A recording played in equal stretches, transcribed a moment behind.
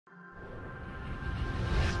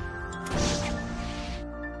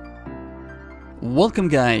Welcome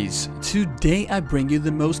guys! Today I bring you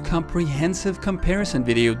the most comprehensive comparison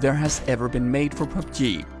video there has ever been made for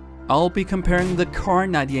PUBG. I'll be comparing the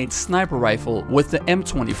Kar98 sniper rifle with the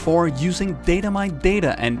M24 using data mine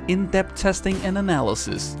data and in-depth testing and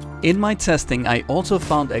analysis. In my testing I also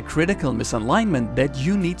found a critical misalignment that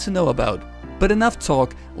you need to know about. But enough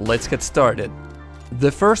talk, let's get started.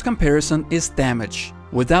 The first comparison is damage.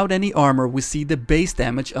 Without any armor, we see the base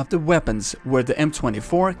damage of the weapons, where the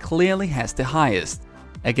M24 clearly has the highest.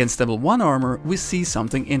 Against level 1 armor, we see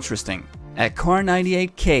something interesting. A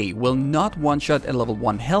Kar98k will not one-shot a level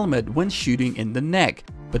 1 helmet when shooting in the neck,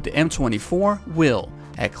 but the M24 will,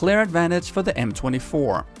 a clear advantage for the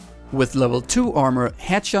M24. With level 2 armor,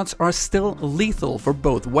 headshots are still lethal for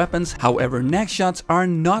both weapons, however neck shots are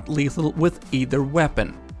not lethal with either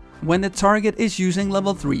weapon. When the target is using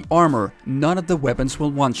level 3 armor, none of the weapons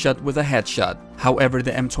will one-shot with a headshot. However,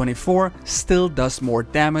 the M24 still does more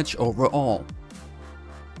damage overall.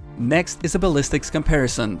 Next is a ballistics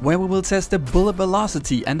comparison, where we will test the bullet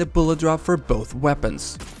velocity and the bullet drop for both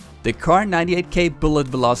weapons. The Kar98k bullet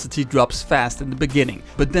velocity drops fast in the beginning,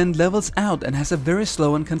 but then levels out and has a very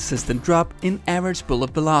slow and consistent drop in average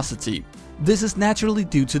bullet velocity. This is naturally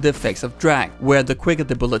due to the effects of drag, where the quicker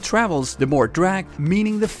the bullet travels, the more drag,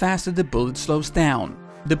 meaning the faster the bullet slows down.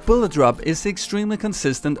 The bullet drop is extremely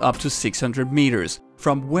consistent up to 600 meters,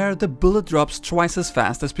 from where the bullet drops twice as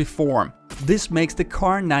fast as before. This makes the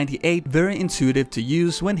Kar98 very intuitive to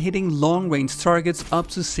use when hitting long-range targets up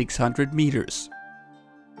to 600 meters.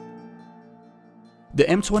 The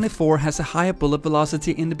M24 has a higher bullet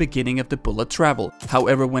velocity in the beginning of the bullet travel.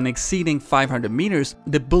 However, when exceeding 500 meters,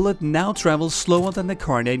 the bullet now travels slower than the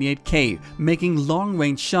Kar98k, making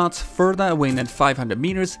long-range shots further away than 500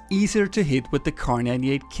 meters easier to hit with the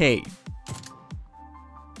Kar98k.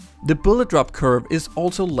 The bullet drop curve is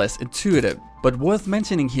also less intuitive, but worth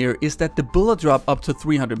mentioning here is that the bullet drop up to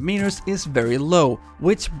 300 meters is very low,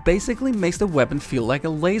 which basically makes the weapon feel like a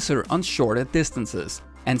laser on shorter distances.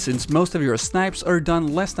 And since most of your snipes are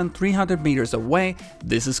done less than 300 meters away,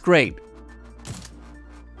 this is great.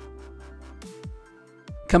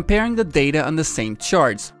 Comparing the data on the same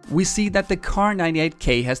charts, we see that the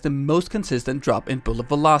Kar98k has the most consistent drop in bullet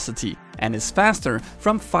velocity and is faster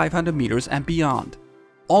from 500 meters and beyond.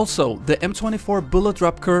 Also, the M24 bullet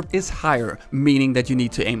drop curve is higher, meaning that you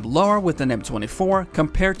need to aim lower with an M24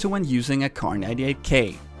 compared to when using a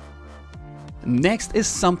Kar98k. Next is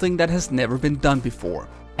something that has never been done before,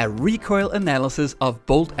 a recoil analysis of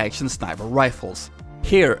bolt-action sniper rifles.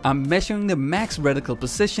 Here I'm measuring the max reticle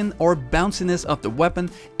position or bounciness of the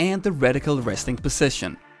weapon and the reticle resting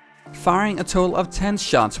position. Firing a total of 10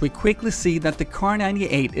 shots, we quickly see that the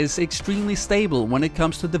Kar98 is extremely stable when it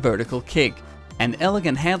comes to the vertical kick, an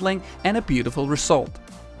elegant handling and a beautiful result.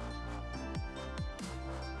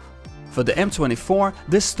 For the M24,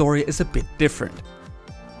 this story is a bit different.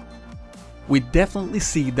 We definitely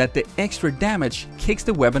see that the extra damage kicks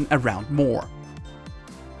the weapon around more.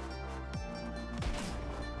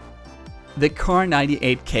 The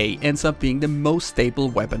Kar98k ends up being the most stable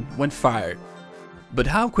weapon when fired. But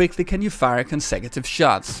how quickly can you fire consecutive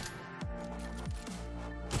shots?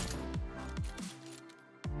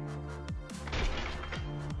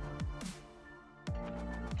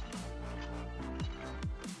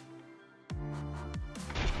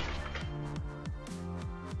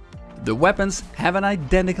 The weapons have an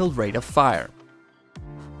identical rate of fire.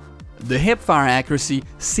 The hip-fire accuracy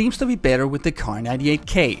seems to be better with the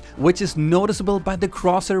Kar98k, which is noticeable by the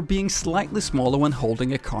crosshair being slightly smaller when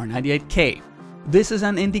holding a Kar98k. This is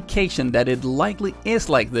an indication that it likely is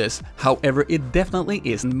like this, however it definitely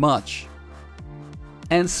isn't much.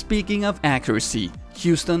 And speaking of accuracy,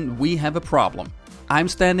 Houston, we have a problem. I'm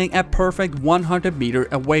standing a perfect 100 meters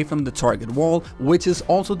away from the target wall, which is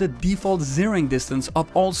also the default zeroing distance of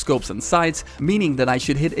all scopes and sights, meaning that I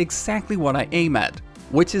should hit exactly what I aim at,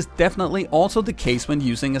 which is definitely also the case when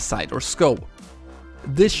using a sight or scope.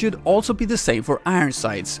 This should also be the same for iron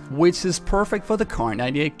sights, which is perfect for the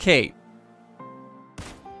Kar98k.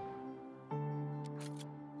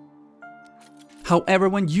 However,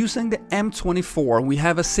 when using the M24, we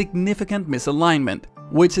have a significant misalignment,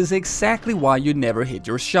 which is exactly why you never hit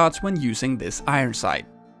your shots when using this iron sight.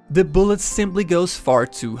 The bullet simply goes far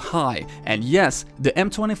too high, and yes, the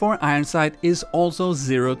M24 iron sight is also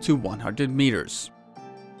 0 to 100 meters.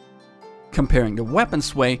 Comparing the weapon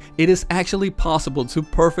sway, it is actually possible to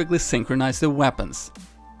perfectly synchronize the weapons.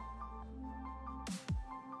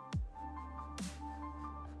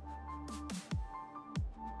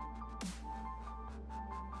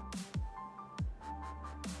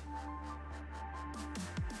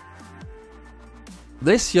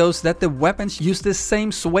 This shows that the weapons use the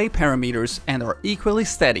same sway parameters and are equally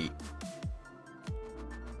steady.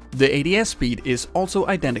 The ADS speed is also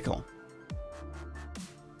identical.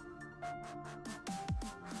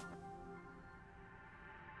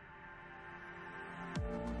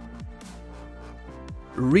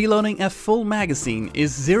 Reloading a full magazine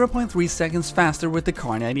is 0.3 seconds faster with the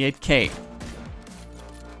Kar98k.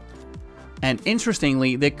 And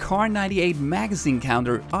interestingly, the Kar98 magazine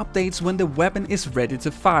counter updates when the weapon is ready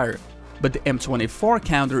to fire, but the M24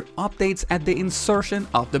 counter updates at the insertion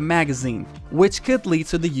of the magazine, which could lead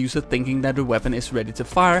to the user thinking that the weapon is ready to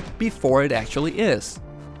fire before it actually is.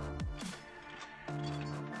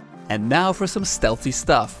 And now for some stealthy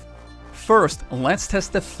stuff. First, let's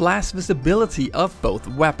test the flash visibility of both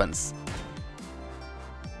weapons.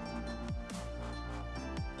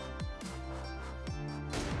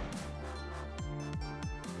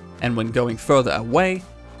 And when going further away,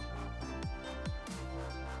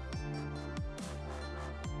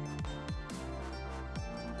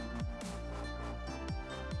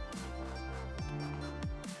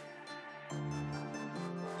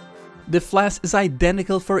 the flash is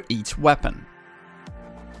identical for each weapon.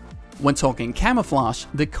 When talking camouflage,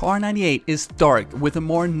 the Kar98 is dark with a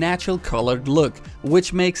more natural colored look,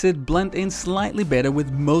 which makes it blend in slightly better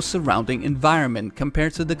with most surrounding environment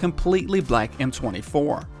compared to the completely black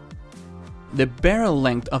M24. The barrel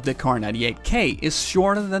length of the Kar98k is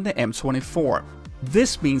shorter than the M24.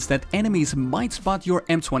 This means that enemies might spot your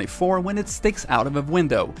M24 when it sticks out of a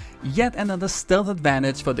window, yet another stealth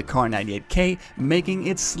advantage for the Kar98k, making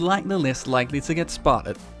it slightly less likely to get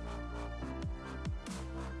spotted.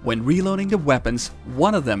 When reloading the weapons,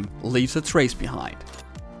 one of them leaves a trace behind.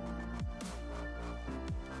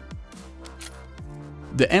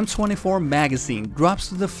 The M24 magazine drops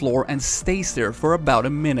to the floor and stays there for about a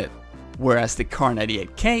minute, whereas the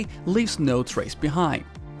Kar98k leaves no trace behind.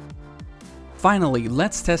 Finally,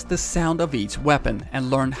 let's test the sound of each weapon and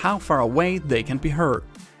learn how far away they can be heard.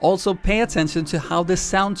 Also pay attention to how the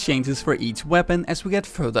sound changes for each weapon as we get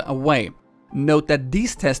further away. Note that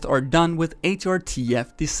these tests are done with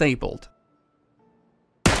HRTF disabled.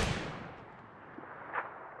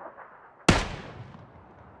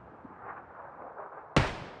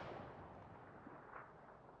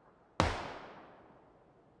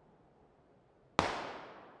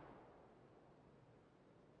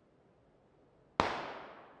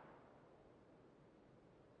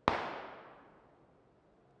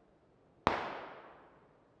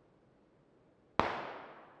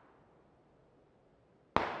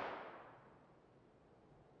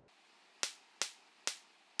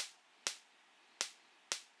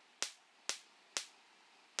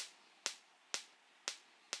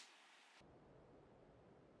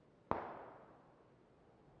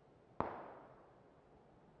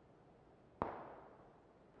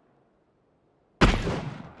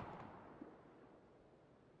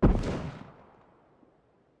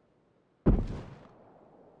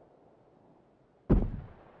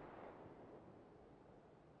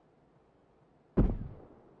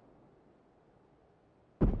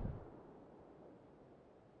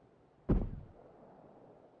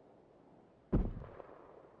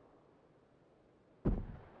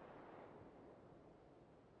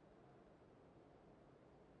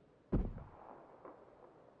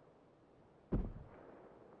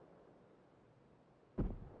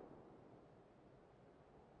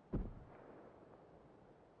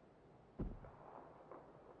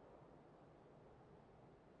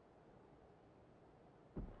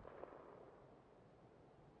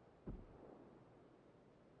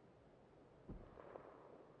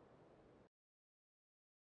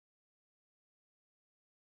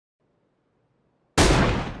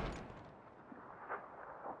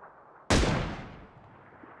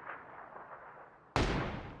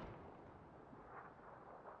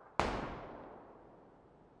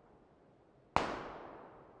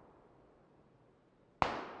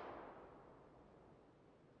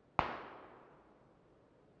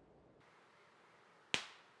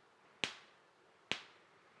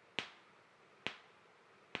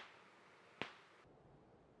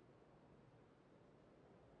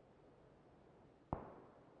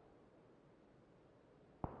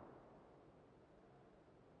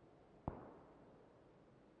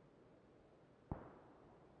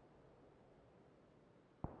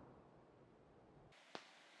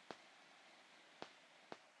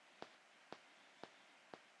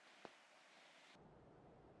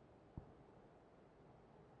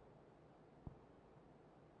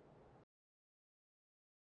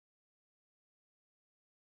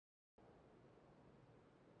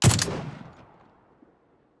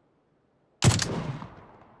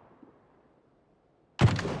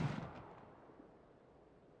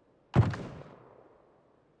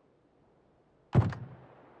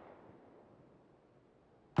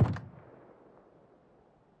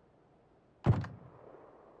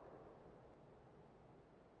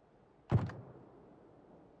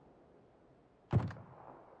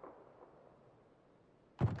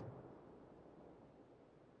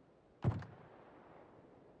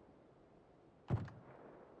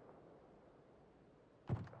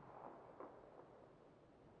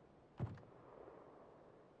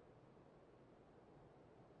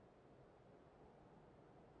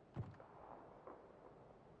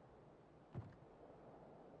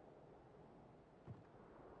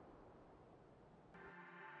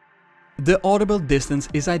 The audible distance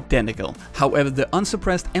is identical, however the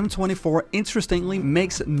unsuppressed M24 interestingly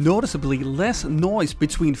makes noticeably less noise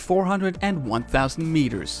between 400 and 1000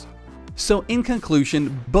 meters. So in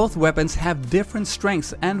conclusion, both weapons have different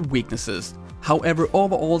strengths and weaknesses. However,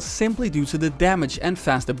 overall, simply due to the damage and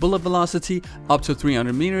faster bullet velocity up to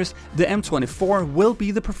 300 meters, the M24 will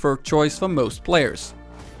be the preferred choice for most players.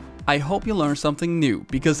 I hope you learned something new,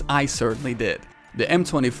 because I certainly did. The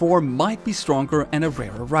M24 might be stronger and a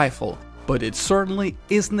rarer rifle, but it certainly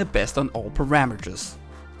isn't the best on all parameters.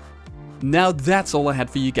 Now that's all I had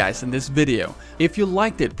for you guys in this video. If you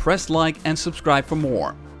liked it, press like and subscribe for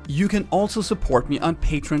more. You can also support me on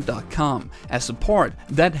patreon.com, as support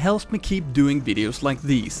that helps me keep doing videos like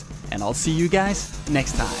these. And I'll see you guys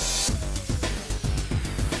next time.